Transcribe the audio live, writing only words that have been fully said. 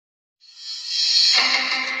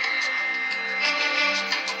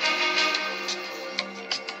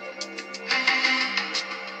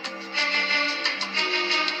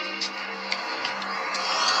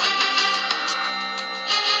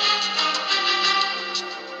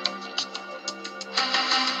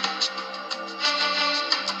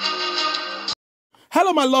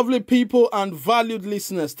Hello, my lovely people and valued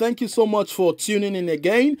listeners. Thank you so much for tuning in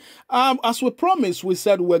again. As we promised, we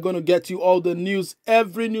said we're going to get you all the news,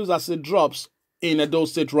 every news as it drops in Edo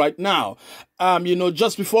State right now.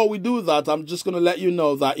 Just before we do that, I'm just going to let you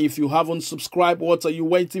know that if you haven't subscribed, what are you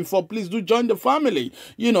waiting for? Please do join the family.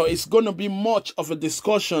 It's going to be much of a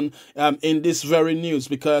discussion in this very news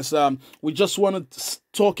because we just want to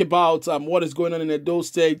talk about what is going on in Edo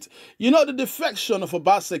State. The defection of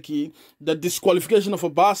Obaseki, the disqualification of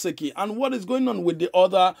Obaseki, and what is going on with the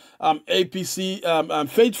other APC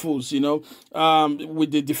faithfuls,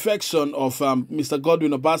 with the defection of Mr.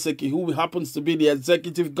 Godwin Obaseki, who happens to be the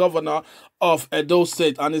executive governor of Edo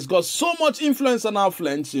State, and it's got so much influence and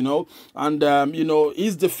affluence, and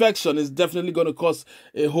his defection is definitely going to cause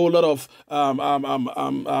a whole lot of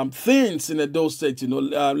things in Edo State.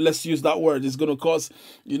 Let's use that word. It's going to cause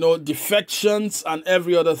defections and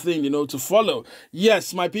every other thing to follow.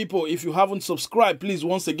 Yes, my people, if you haven't subscribed, please,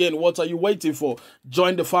 once again, what are you waiting for?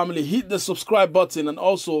 Join the family, hit the subscribe button and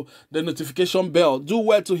also the notification bell. Do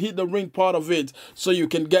well to hit the ring part of it so you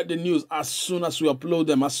can get the news as soon as we upload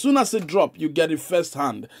them. As soon as it drops, you get it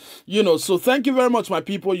firsthand. So thank you very much, my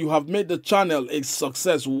people. You have made the channel a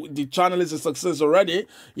success. The channel is a success already.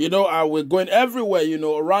 We're going everywhere,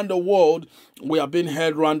 around the world. We are being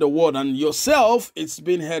heard around the world, and yourself, it's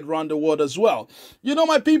being heard around the world as well.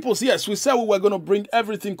 My peoples, yes, we said we were going to bring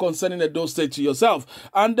everything concerning Edo State to yourself,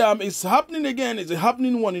 and it's happening again. It's a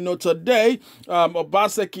happening one. Today,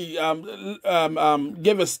 Obaseki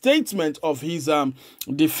gave a statement of his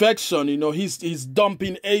defection. He's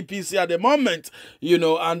dumping APC at the moment.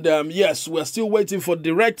 And yes, we're still waiting for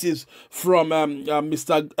directives from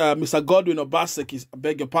Mr. Godwin Obaseki. I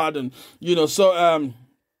beg your pardon.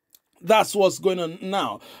 That's what's going on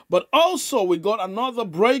now. But also, we got another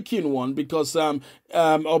breaking one because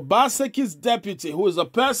Obaseki's deputy, who is a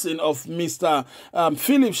person of Mr.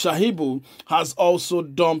 Philp Shaibu, has also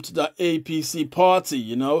dumped the APC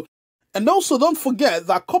party, And also, don't forget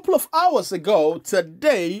that a couple of hours ago,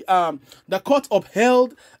 today, the court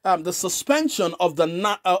upheld the suspension of the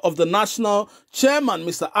national chairman,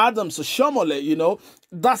 Mr. Adams Oshomole.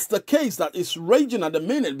 That's the case that is raging at the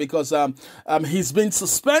minute because he's been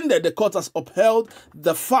suspended. The court has upheld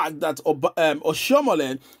the fact that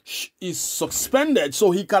Oshomole is suspended,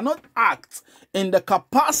 so he cannot act in the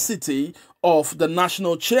capacity of the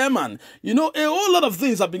national chairman. A whole lot of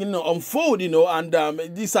things are beginning to unfold, and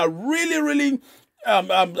these are really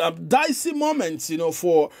dicey moments,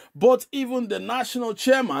 for both even the national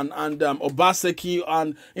chairman and Obaseki,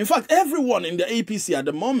 and in fact everyone in the APC at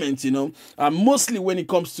the moment, mostly when it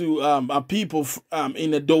comes to people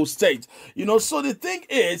in Edo State, So the thing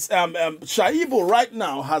is, Shaibu right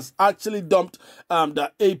now has actually dumped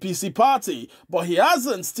the APC party, but he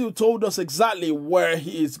hasn't still told us exactly where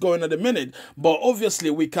he is going at the minute. But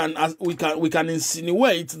obviously we can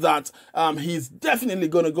insinuate that he's definitely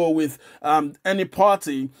going to go with any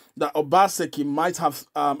party that Obaseki might have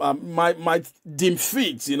might deem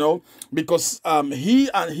fit, because he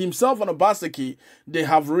and himself and Obaseki, they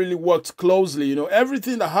have really worked closely.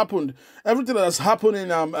 Everything that has happened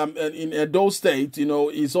in Edo State,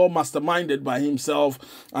 is all masterminded by himself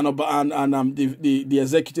and the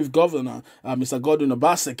executive governor, Mr. Godwin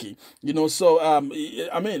Obaseki. So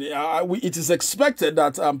it is expected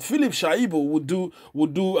that Philp Shaibu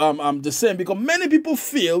would do the same, because many people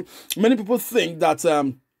think that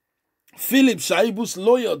Philp Shaibu's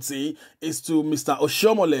loyalty is to Mr.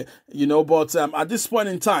 Oshomole, but at this point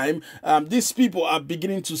in time, these people are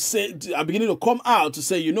beginning to come out to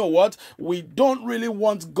say, you know what, we don't really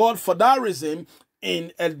want Godfatherism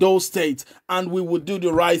in Edo State, and we would do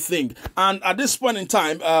the right thing. And at this point in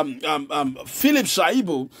time, Philp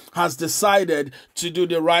Shaibu has decided to do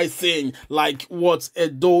the right thing, like what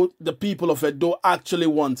the people of Edo actually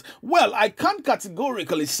want. Well, I can't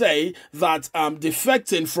categorically say that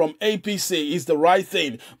defecting from APC is the right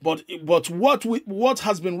thing, but what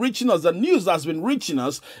has been reaching us, the news that's been reaching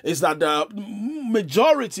us, is that the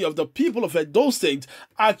majority of the people of Edo State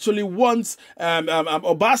actually wants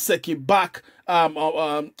Obaseki back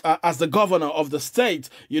as the governor of the state,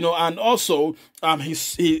 and also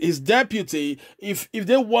his deputy. If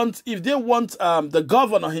they want the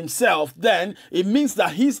governor himself, then it means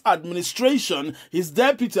that his administration, his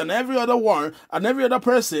deputy, and every other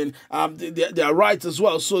person, they are right as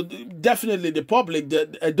well. So definitely the public, the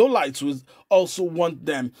Edolites, will also want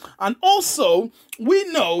them. And also, we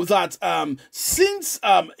know that since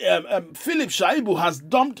Philp Shaibu has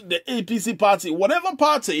dumped the APC party, whatever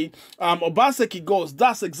party Obaseki goes,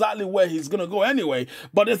 that's exactly where he's going to go anyway.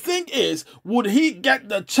 But the thing is, would he get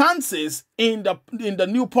the chances in the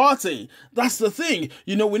new party? That's the thing.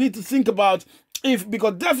 We need to think about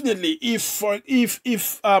because definitely if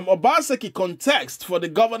Obaseki contests for the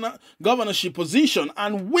governorship position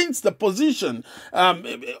and wins the position,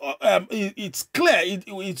 it's clear,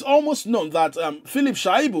 it's almost known that Philip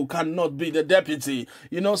Shaibu cannot be the deputy.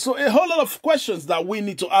 So a whole lot of questions that we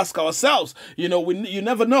need to ask ourselves. You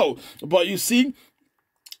never know, but you see,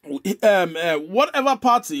 whatever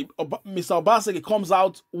party Mr. Obaseki comes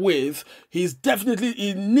out with, he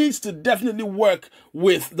needs to definitely work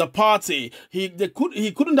with the party. He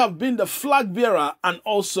couldn't have been the flag bearer and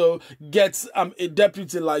also get a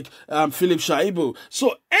deputy like Philip Shaibu.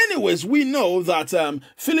 So anyways, we know that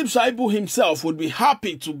Philip Shaibu himself would be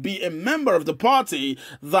happy to be a member of the party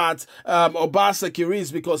that Obaseki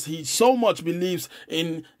is, because he so much believes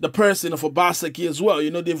in the person of Obaseki as well.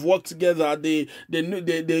 They've worked together. They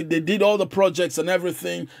did all the projects and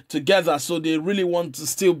everything together, so they really want to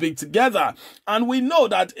still be together. And we know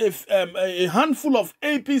that if a handful of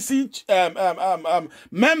APC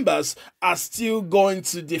members are still going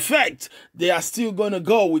to defect, they are still going to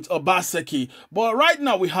go with Obaseki. But right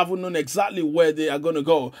now, we haven't known exactly where they are going to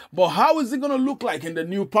go. But how is it going to look like in the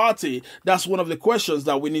new party? That's one of the questions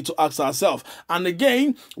that we need to ask ourselves. And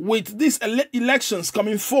again, with these elections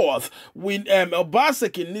coming forth,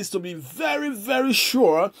 Obaseki needs to be very, very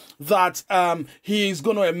sure that he is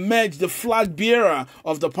going to emerge the flag bearer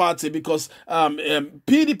of the party, because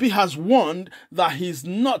PDP has warned that he's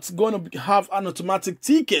not going to have an automatic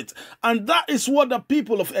ticket, and that is what the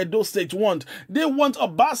people of Edo State want. They want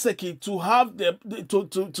Obaseki to have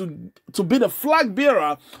to be the flag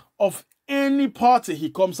bearer of any party he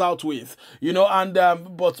comes out with,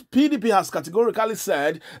 but PDP has categorically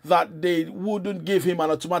said that they wouldn't give him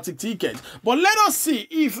an automatic ticket. But let us see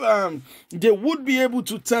if they would be able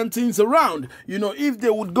to turn things around. If they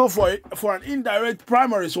would go for an indirect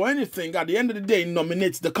primaries or anything, at the end of the day,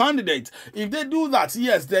 nominate the candidate. If they do that,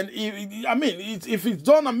 yes, then if it's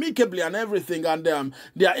done amicably and everything, and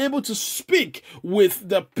they are able to speak with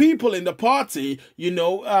the people in the party,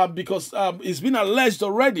 because it's been alleged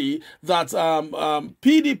already that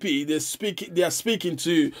PDP, they are speaking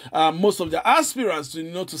to most of the aspirants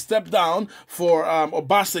to step down for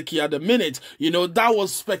Obaseki at the minute. That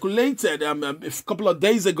was speculated a couple of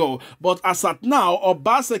days ago, but as at now,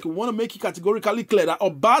 Obaseki, we want to make it categorically clear that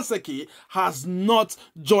Obaseki has not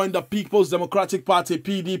joined the People's Democratic Party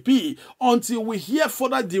 (PDP) until we hear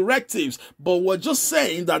further directives. But we're just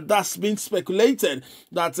saying that that's been speculated,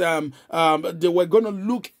 that they were going to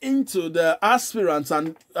look into the aspirants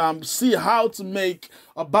and see how to make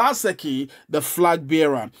Obaseki the flag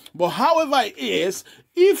bearer. But however it is,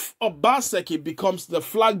 if Obaseki becomes the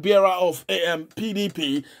flag bearer of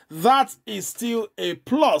PDP, that is still a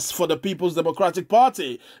plus for the People's Democratic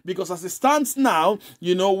Party, because as it stands now,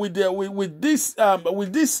 with this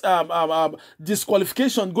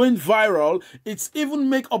disqualification going viral, it's even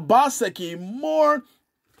make Obaseki more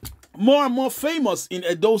and more famous in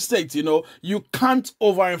Edo State. You can't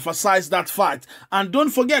overemphasize that fact. And don't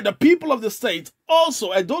forget, the people of the state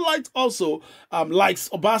also, Edolite also likes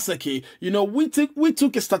Obaseki. We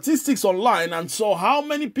took a statistics online and saw how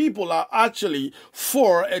many people are actually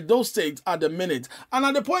for Edo State at the minute. And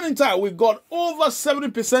at the point in time, we've got over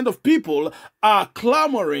 70% of people are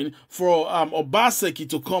clamoring for Obaseki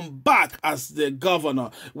to come back as the governor.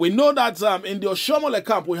 We know that in the Oshomole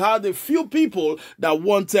camp, we had a few people that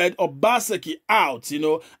wanted Obaseki out,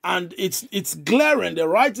 and it's glaring. The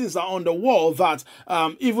writings are on the wall that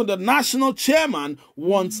even the national chairman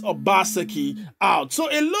wants Obaseki out.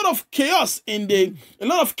 So a lot of chaos in the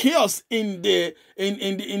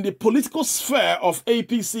political sphere of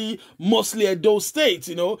APC, mostly Edo State,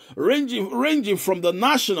 ranging from the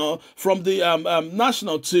national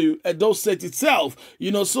to Edo State itself,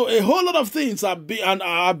 so a whole lot of things are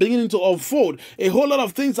beginning to unfold. A whole lot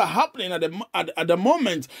of things are happening at the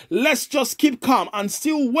moment. Let's just keep calm and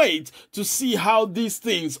still wait to see how these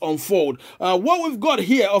things unfold. What we've got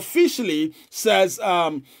here officially says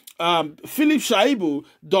Philip Shaibu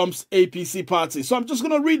dumps APC party. So I'm just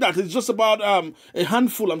going to read that. It's just about a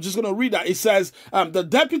handful. I'm just going to read that. It says, the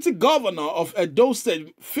deputy governor of Edo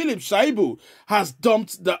State, Philip Shaibu, has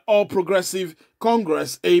dumped the All Progressive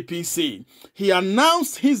Congress (APC). He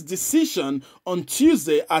announced his decision on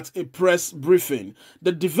Tuesday at a press briefing.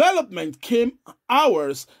 The development came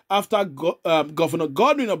hours after Governor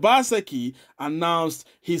Godwin Obaseki announced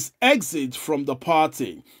his exit from the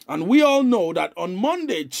party. And we all know that on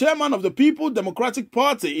Monday, chairman of the People's Democratic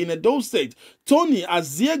Party in Edo State, Tony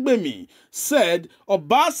Aziegbemi, said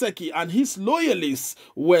Obaseki and his loyalists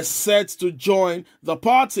were set to join the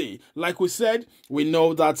party. Like we said, we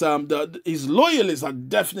know that his loyalists loyalists are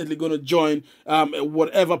definitely going to join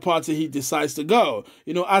whatever party he decides to go.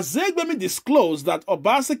 You know, Azegbemi disclosed that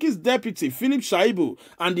Obaseki's deputy, Philip Shaibu,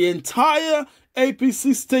 and the entire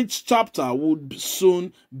APC state chapter would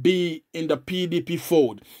soon be in the PDP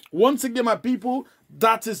fold. Once again, my people,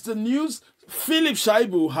 that is the news. Philip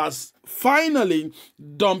Shaibu has finally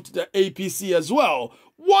dumped the APC as well.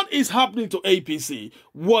 What is happening to APC?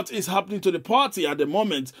 What is happening to the party at the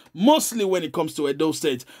moment, mostly when it comes to Edo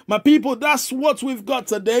State? My people, that's what we've got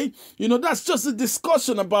today. You know, that's just a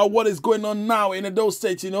discussion about what is going on now in Edo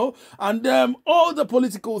State, you know, and all the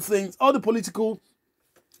political things, all the political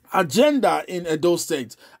agenda in Edo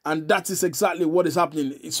State, and that is exactly what is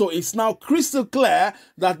happening. So it's now crystal clear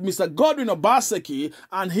that Mr. Godwin Obaseki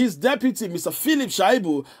and his deputy, Mr. Philip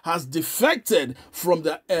Shaibu, has defected from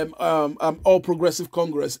the All Progressive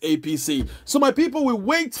Congress (APC). So my people, we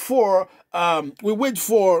wait for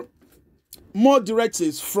more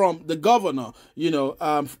directives from the governor, you know,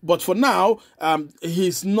 but for now,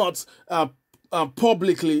 he's not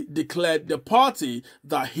publicly declared the party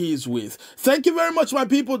that he is with. Thank you very much, my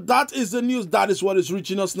people. That is the news. That is what is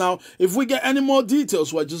reaching us now. If we get any more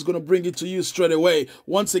details, we're just going to bring it to you straight away.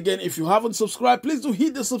 Once again, if you haven't subscribed, please do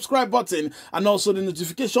hit the subscribe button and also the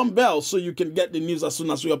notification bell so you can get the news as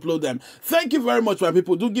soon as we upload them. Thank you very much, my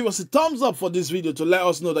people. Do give us a thumbs up for this video to let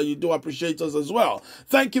us know that you do appreciate us as well.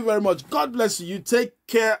 Thank you very much. God bless you. You take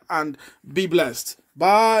care and be blessed.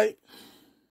 Bye.